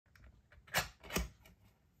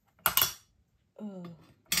Oh,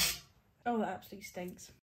 oh, that absolutely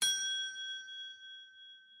stinks.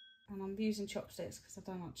 And I'm using chopsticks because I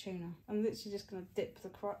don't like tuna. I'm literally just going to dip the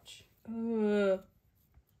crotch.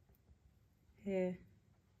 Here.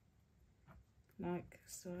 Like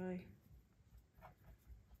so.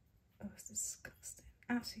 Oh, it's disgusting.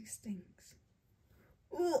 Absolutely stinks.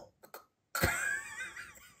 Oh.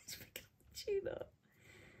 It's picking up tuna.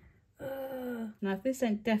 Now, if this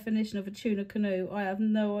ain't definition of a tuna canoe, I have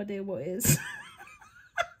no idea what is.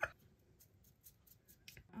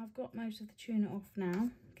 I've got most of the tuna off now.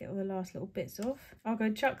 Get all the last little bits off. I'll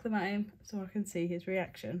go chuck them at him so I can see his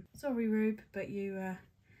reaction. Sorry, Reub, but you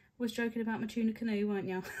was joking about my tuna canoe, weren't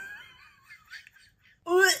you?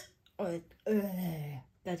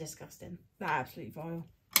 They're disgusting. They're absolutely vile.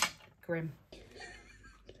 Grim.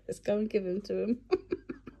 Let's go and give him to him.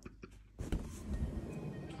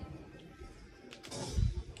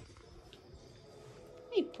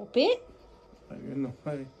 Hey, Poppet. Oh, you're in the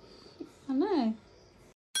way. I know.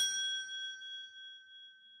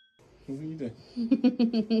 What are you doing?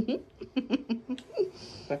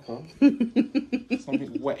 Bekah,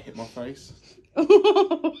 something wet hit my face. What?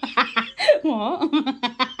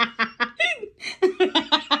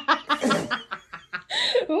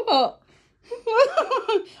 What?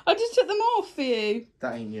 I just took them off for you.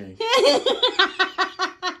 That ain't you.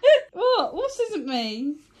 What? What isn't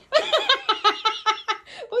me?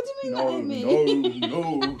 What do you mean that ain't me?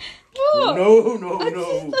 No. What? No. I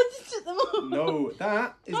just took them off. No,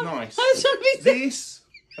 that is nice. I was trying to be This?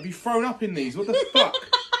 Have you thrown up in these? What the fuck?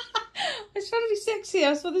 I was trying to be sexy.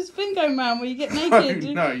 I saw this thing going round where you get naked.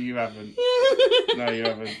 No, you haven't. No, you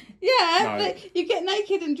haven't. Yeah, No. but you get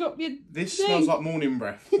naked and drop your This thing. smells like morning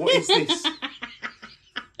breath. What is this?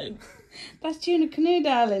 That's tuna canoe,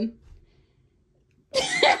 darling.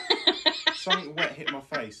 Something wet hit my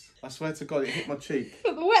face. I swear to God, it hit my cheek.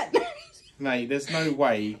 Got the wet nose. Mate, there's no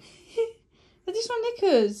way. Are these my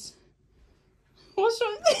knickers? What's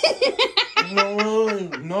wrong?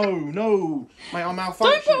 No. Mate, I'm malfunctioning.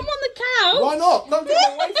 Don't put them on the couch. Why not? Don't get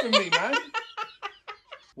them away from me, man.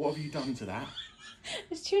 What have you done to that?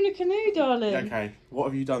 It's tuna canoe, darling. Okay, what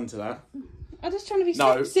have you done to that? I'm just trying to be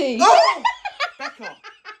No. sexy. Oh! Bekah!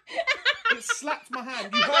 It slapped my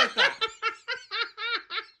hand. You heard that?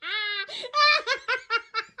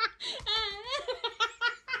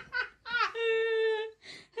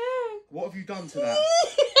 What have you done to that?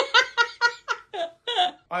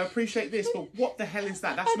 I appreciate this, but what the hell is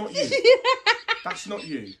that? That's not you. That's not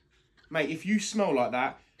you. Mate, if you smell like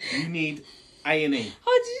that, you need A&E.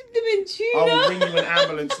 I just been tuna. I'll ring you an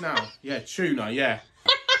ambulance now. Yeah, tuna, yeah.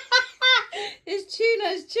 It's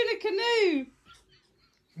tuna canoe.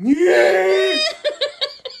 Yeah!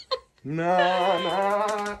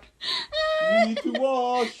 Nah. You need to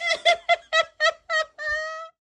wash.